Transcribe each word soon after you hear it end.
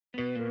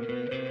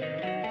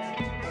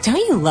Don't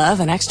you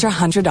love an extra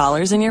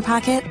 $100 in your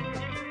pocket?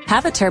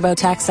 Have a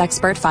TurboTax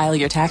expert file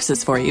your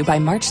taxes for you by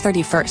March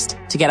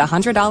 31st to get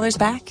 $100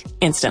 back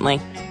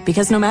instantly.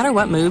 Because no matter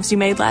what moves you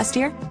made last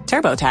year,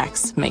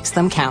 TurboTax makes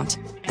them count.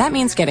 That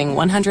means getting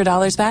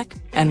 $100 back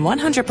and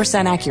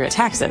 100% accurate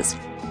taxes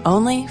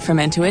only from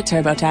Intuit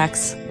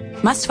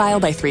TurboTax. Must file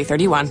by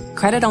 3/31.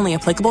 Credit only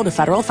applicable to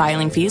federal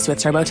filing fees with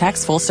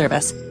TurboTax full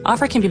service.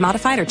 Offer can be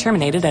modified or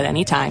terminated at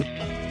any time.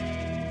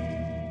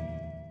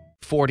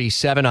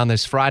 47 on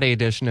this Friday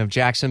edition of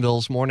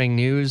Jacksonville's Morning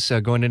News,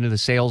 going into the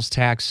sales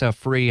tax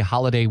free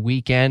holiday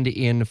weekend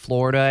in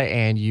Florida.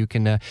 And you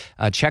can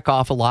check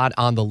off a lot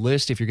on the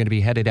list if you're going to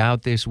be headed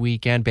out this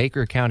weekend.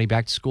 Baker County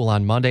back to school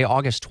on Monday,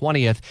 August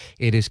 20th.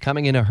 It is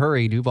coming in a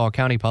hurry. Duval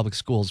County Public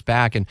Schools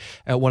back. And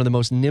one of the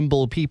most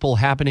nimble people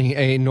happening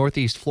in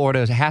Northeast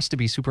Florida has to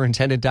be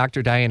Superintendent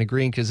Dr. Diana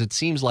Green, because it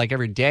seems like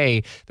every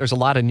day there's a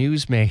lot of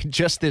news made.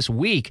 Just this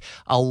week,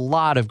 a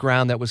lot of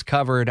ground that was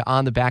covered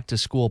on the back to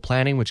school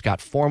planning, which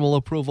got formal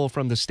approval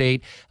from the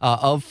state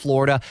of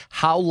Florida.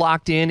 How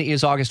locked in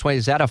is August 20th?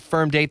 Is that a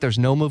firm date? There's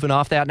no moving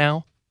off that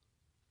now?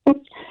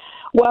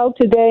 Well,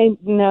 today,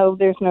 no,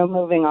 there's no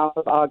moving off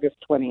of August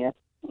 20th.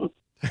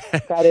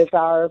 That is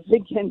our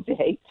begin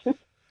date.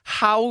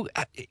 How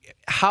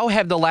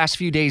have the last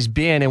few days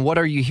been, and what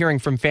are you hearing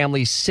from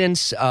families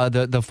since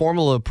the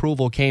formal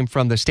approval came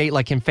from the state?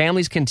 Like, can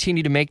families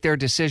continue to make their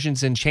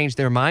decisions and change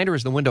their mind, or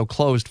is the window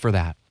closed for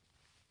that?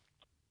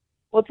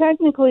 Well,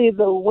 technically,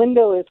 the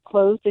window is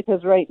closed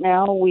because right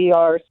now we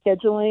are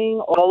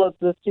scheduling all of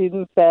the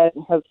students that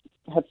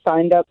have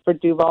signed up for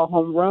Duval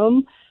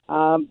Homeroom.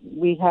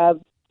 We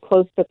have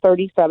close to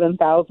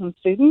 37,000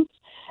 students,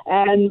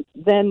 and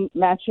then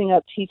matching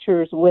up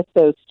teachers with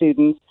those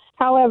students.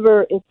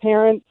 However, if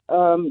parents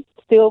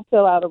still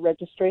fill out a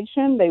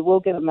registration, they will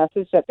get a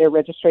message that their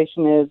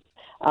registration is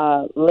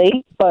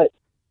late, but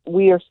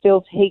we are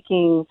still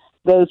taking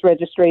those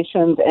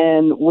registrations,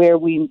 and where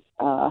we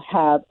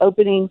have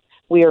openings,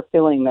 we are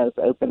filling those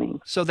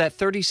openings. So that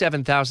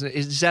 37,000,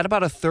 is that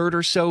about a third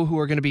or so who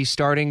are going to be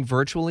starting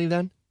virtually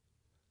then?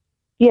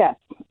 Yes,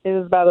 it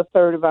is about a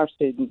third of our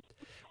students.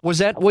 Was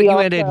that what you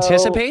had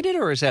anticipated,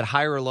 or is that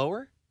higher or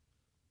lower?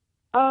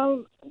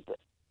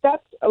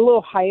 That's a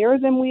little higher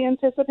than we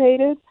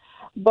anticipated,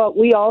 but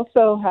we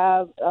also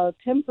have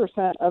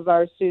 10% of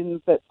our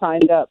students that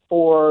signed up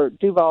for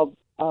Duval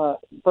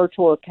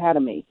Virtual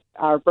Academy,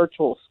 our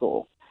virtual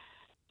school.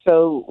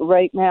 So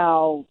right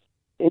now,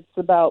 it's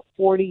about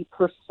 40%,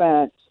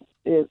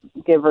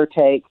 give or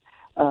take,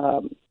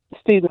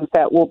 students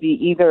that will be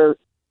either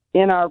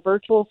in our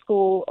virtual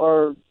school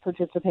or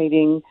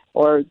participating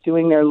or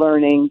doing their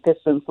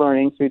distance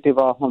learning through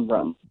Duval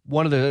Homeroom.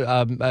 One of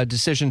the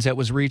decisions that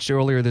was reached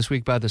earlier this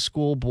week by the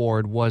school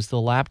board was the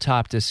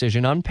laptop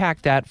decision.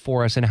 Unpack that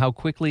for us, and how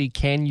quickly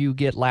can you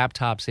get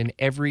laptops in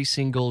every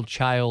single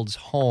child's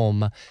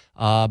home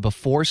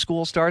before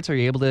school starts? Are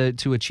you able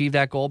to achieve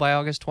that goal by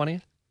August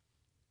 20th?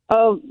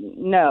 Oh,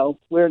 no,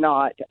 we're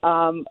not.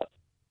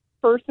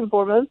 First and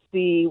foremost,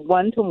 the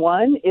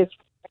one-to-one is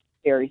for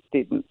secondary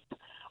students.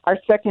 Our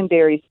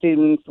secondary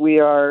students, we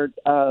are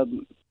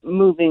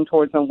moving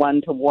towards a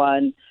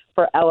one-to-one.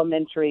 For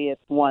elementary,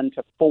 it's 1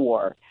 to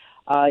 4.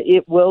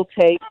 It will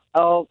take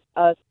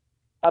us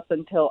up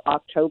until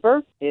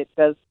October. It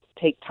does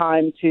take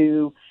time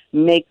to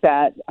make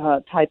that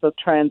type of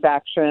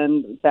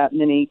transaction, that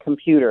many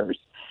computers.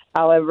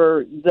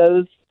 However,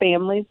 those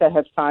families that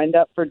have signed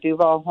up for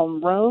Duval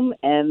Homeroom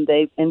and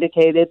they've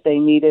indicated they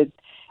needed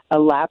a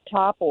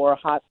laptop or a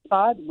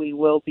hotspot, we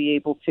will be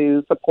able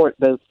to support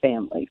those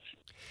families.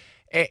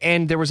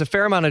 And there was a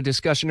fair amount of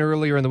discussion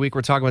earlier in the week.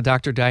 We're talking with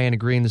Dr. Diana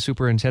Green, the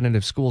superintendent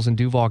of schools in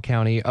Duval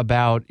County,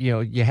 about,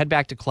 you head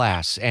back to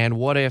class, and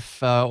what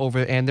if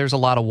and there's a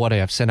lot of what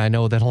ifs, and I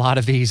know that a lot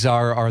of these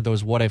are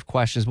those what if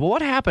questions. But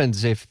what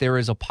happens if there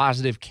is a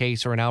positive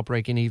case or an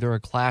outbreak in either a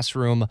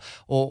classroom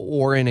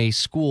or in a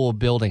school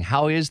building?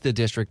 How is the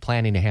district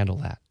planning to handle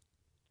that?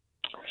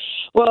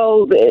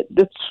 Well,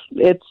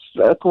 it's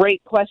a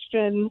great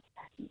question.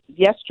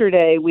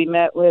 Yesterday, we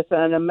met with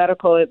a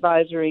medical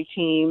advisory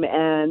team,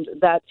 and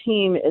that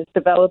team is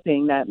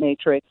developing that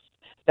matrix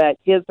that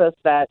gives us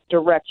that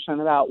direction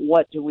about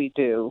what do we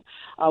do.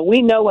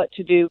 We know what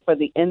to do for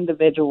the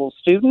individual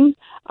student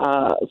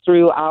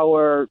through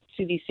our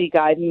CDC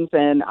guidance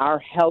and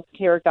our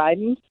healthcare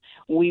guidance.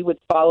 We would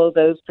follow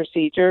those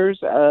procedures.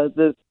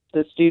 The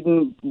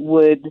student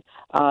would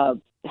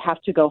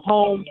have to go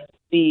home,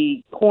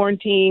 be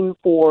quarantined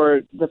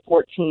for the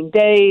 14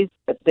 days.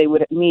 They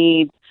would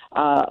need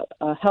a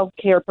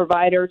healthcare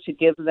provider to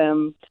give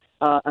them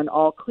an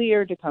all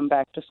clear to come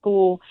back to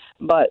school.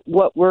 But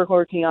what we're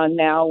working on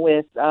now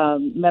with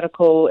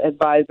medical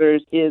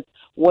advisors is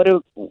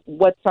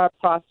what's our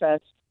process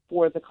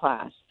for the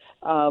class.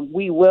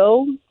 We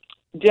will,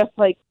 just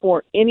like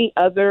for any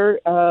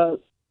other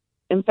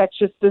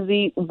infectious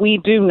disease, we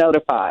do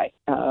notify.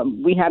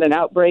 We had an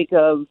outbreak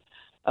of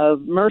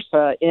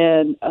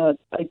MRSA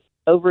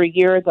over a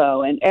year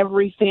ago, and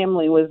every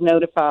family was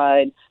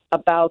notified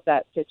about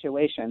that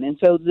situation. And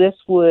so this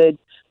would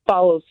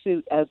follow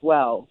suit as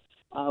well.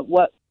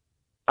 What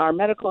our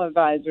medical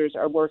advisors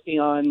are working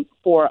on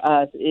for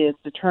us is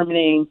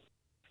determining,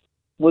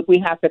 would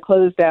we have to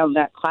close down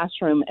that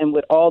classroom, and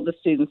would all the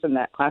students in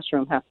that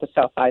classroom have to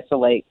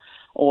self-isolate?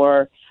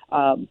 Or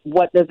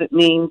what does it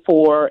mean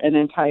for an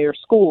entire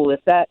school? If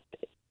that,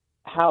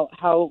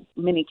 how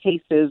many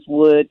cases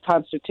would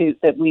constitute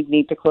that we'd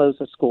need to close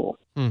a school?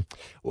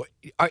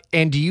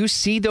 And do you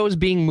see those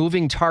being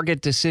moving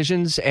target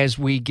decisions as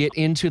we get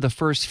into the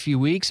first few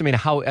weeks? I mean,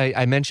 how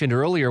I mentioned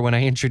earlier when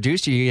I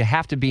introduced you, you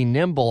have to be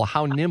nimble.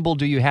 How nimble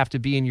do you have to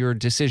be in your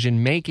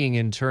decision making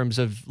in terms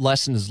of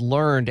lessons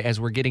learned as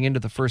we're getting into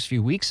the first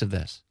few weeks of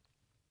this?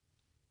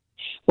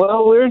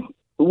 Well,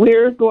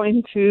 we're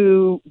going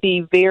to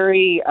be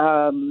very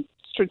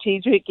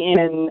strategic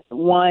in,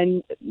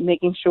 one,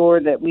 making sure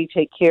that we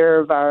take care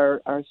of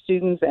our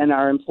students and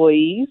our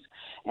employees,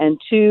 and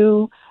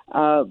two,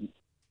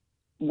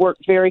 work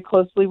very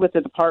closely with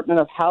the Department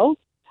of Health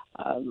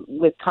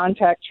with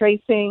contact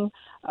tracing.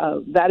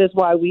 That is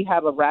why we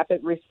have a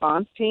rapid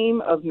response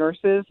team of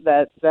nurses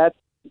that's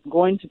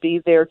going to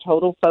be their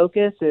total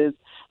focus, is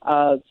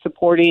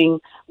supporting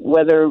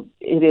whether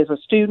it is a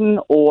student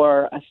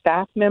or a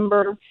staff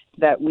member,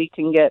 that we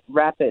can get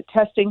rapid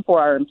testing for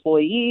our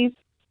employees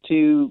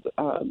to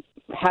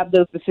have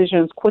those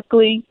decisions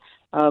quickly,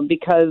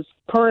 because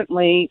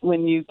currently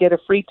when you get a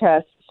free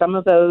test, some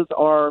of those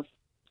are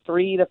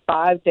 3 to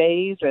 5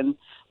 days, and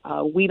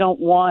we don't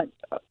want,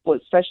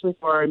 especially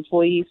for our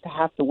employees, to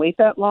have to wait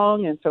that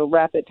long. And so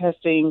rapid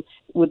testing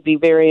would be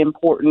very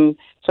important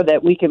so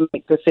that we can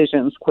make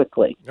decisions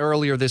quickly.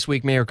 Earlier this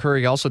week, Mayor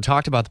Curry also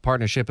talked about the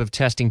partnership of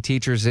testing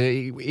teachers.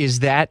 Is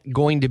that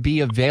going to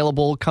be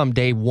available come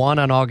day one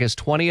on August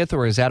 20th,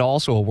 or is that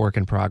also a work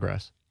in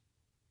progress?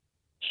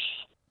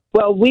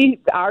 Well,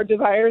 our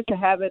desire is to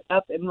have it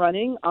up and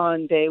running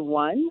on day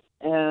one,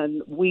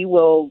 and we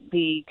will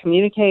be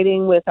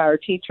communicating with our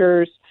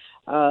teachers.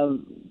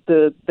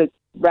 The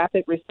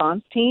rapid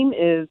response team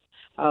is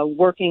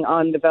working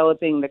on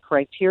developing the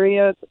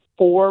criteria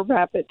for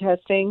rapid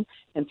testing,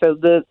 and so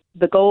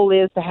the goal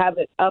is to have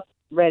it up,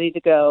 ready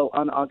to go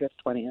on August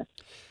 20th.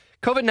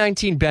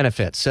 COVID-19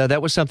 benefits.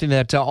 That was something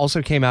that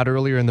also came out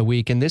earlier in the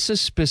week, and this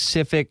is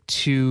specific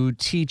to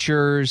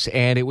teachers,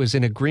 and it was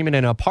an agreement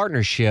and a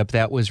partnership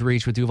that was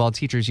reached with Duval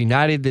Teachers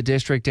United, the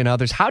district, and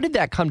others. How did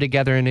that come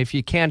together? And if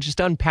you can, just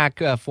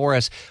unpack for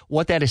us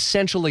what that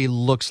essentially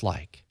looks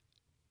like.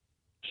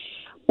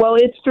 Well,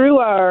 it's through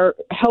our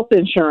health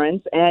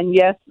insurance, and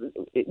yes,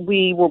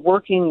 we were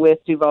working with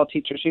Duval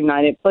Teachers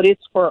United, but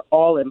it's for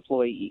all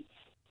employees.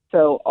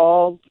 So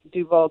all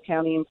Duval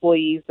County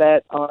employees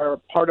that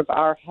are part of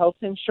our health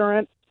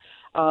insurance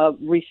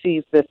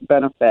receive this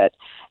benefit.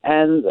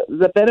 And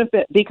the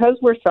benefit, because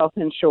we're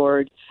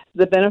self-insured,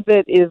 the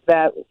benefit is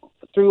that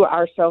through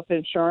our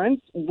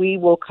self-insurance, we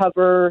will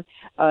cover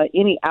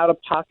any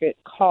out-of-pocket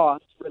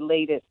costs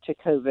related to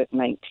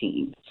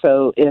COVID-19.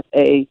 So if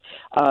a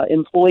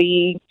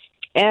employee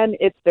and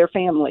it's their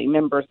family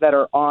members that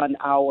are on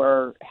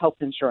our health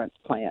insurance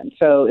plan.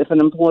 So if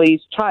an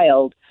employee's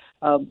child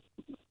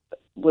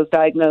was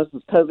diagnosed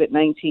with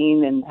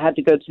COVID-19 and had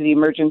to go to the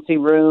emergency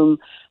room,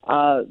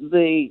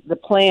 the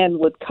plan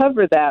would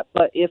cover that.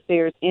 But if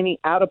there's any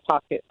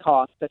out-of-pocket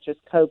costs, such as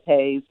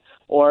co-pays,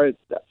 or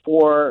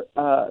for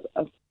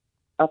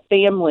a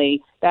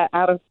family, that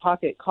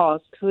out-of-pocket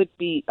cost could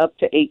be up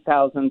to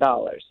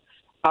 $8,000.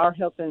 Our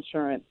health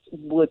insurance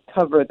would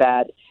cover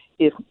that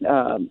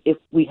if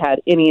we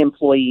had any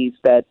employees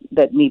that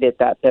needed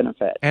that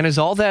benefit. And is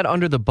all that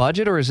under the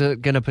budget, or is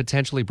it going to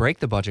potentially break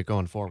the budget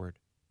going forward?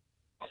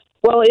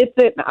 Well,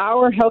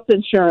 our health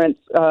insurance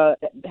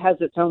has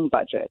its own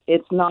budget.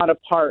 It's not a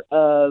part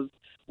of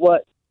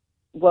what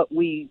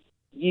we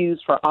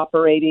use for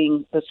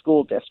operating the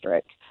school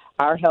district.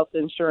 Our health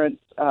insurance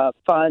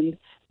fund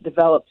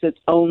develops its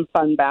own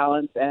fund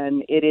balance,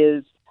 and it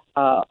is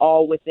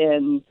all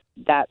within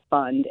that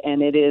fund,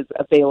 and it is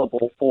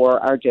available for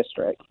our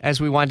district.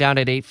 As we wind down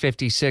at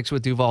 8:56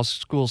 with Duval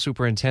School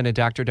Superintendent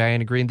Dr.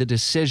 Diana Green, the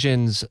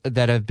decisions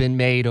that have been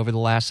made over the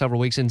last several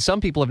weeks, and some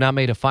people have not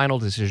made a final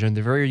decision.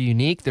 They're very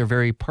unique. They're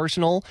very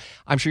personal.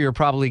 I'm sure you're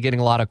probably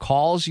getting a lot of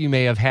calls. You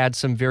may have had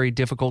some very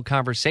difficult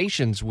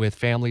conversations with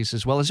families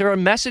as well. Is there a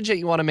message that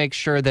you want to make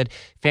sure that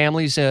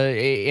families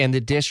and the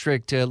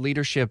district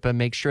leadership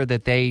make sure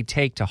that they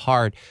take to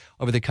heart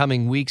over the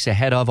coming weeks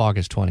ahead of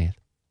August 20th?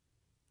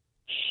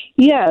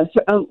 Yes,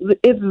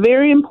 it's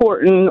very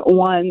important,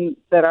 one,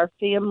 that our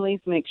families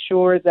make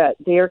sure that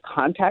their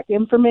contact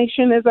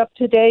information is up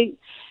to date,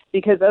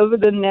 because over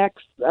the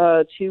next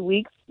 2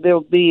 weeks, there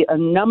will be a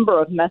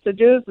number of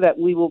messages that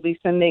we will be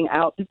sending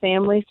out to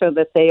families so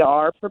that they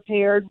are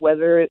prepared,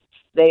 whether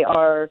they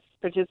are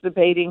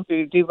participating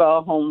through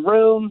Duval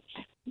Homeroom,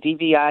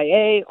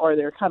 DVIA, or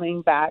they're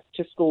coming back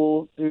to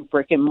school through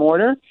brick and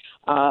mortar.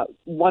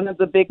 One of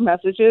the big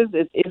messages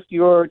is if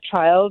your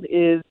child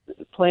is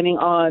planning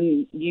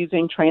on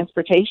using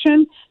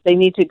transportation, they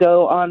need to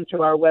go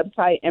onto our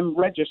website and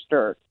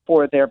register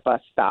for their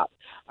bus stop.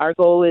 Our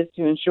goal is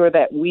to ensure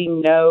that we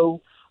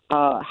know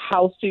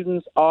how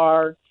students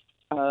are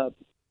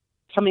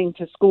coming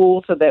to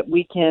school so that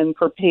we can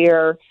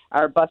prepare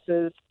our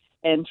buses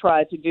and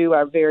try to do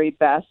our very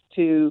best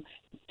to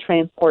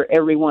transport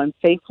everyone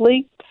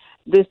safely.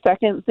 The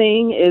second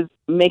thing is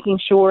making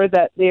sure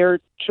that their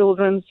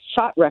children's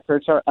shot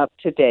records are up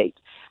to date.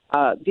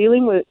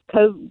 Dealing with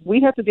COVID,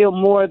 we have to deal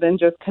more than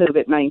just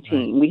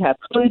COVID-19. We have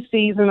flu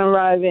season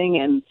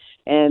arriving,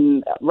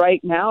 and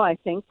right now I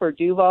think for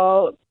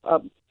Duval,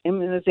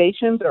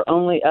 immunizations are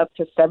only up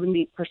to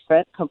 70%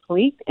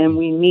 complete, and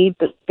we need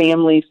the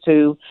families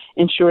to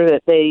ensure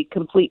that they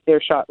complete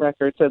their shot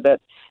record so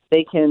that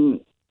they can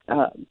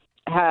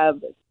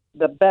have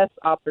the best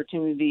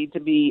opportunity to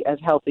be as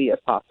healthy as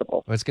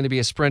possible. Well, it's going to be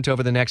a sprint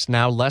over the next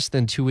now less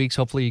than 2 weeks.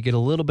 Hopefully you get a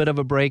little bit of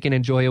a break and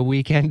enjoy a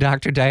weekend.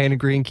 Dr. Diana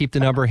Green, keep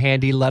the number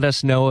handy. Let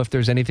us know if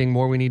there's anything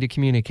more we need to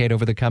communicate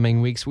over the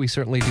coming weeks. We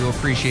certainly do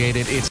appreciate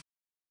it.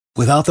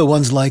 Without the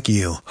ones like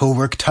you, who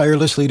work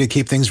tirelessly to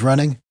keep things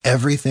running,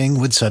 everything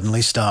would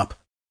suddenly stop.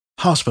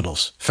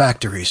 Hospitals,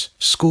 factories,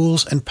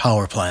 schools, and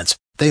power plants,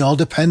 they all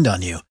depend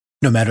on you.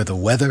 No matter the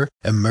weather,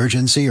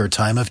 emergency, or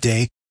time of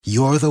day,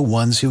 you're the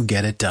ones who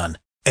get it done.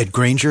 At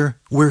Grainger,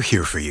 we're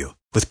here for you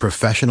with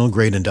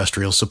professional-grade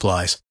industrial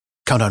supplies.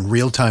 Count on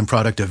real-time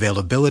product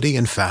availability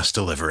and fast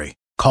delivery.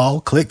 Call,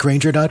 click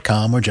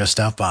Grainger.com, or just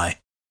stop by.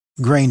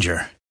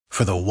 Grainger,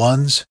 for the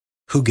ones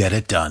who get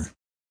it done.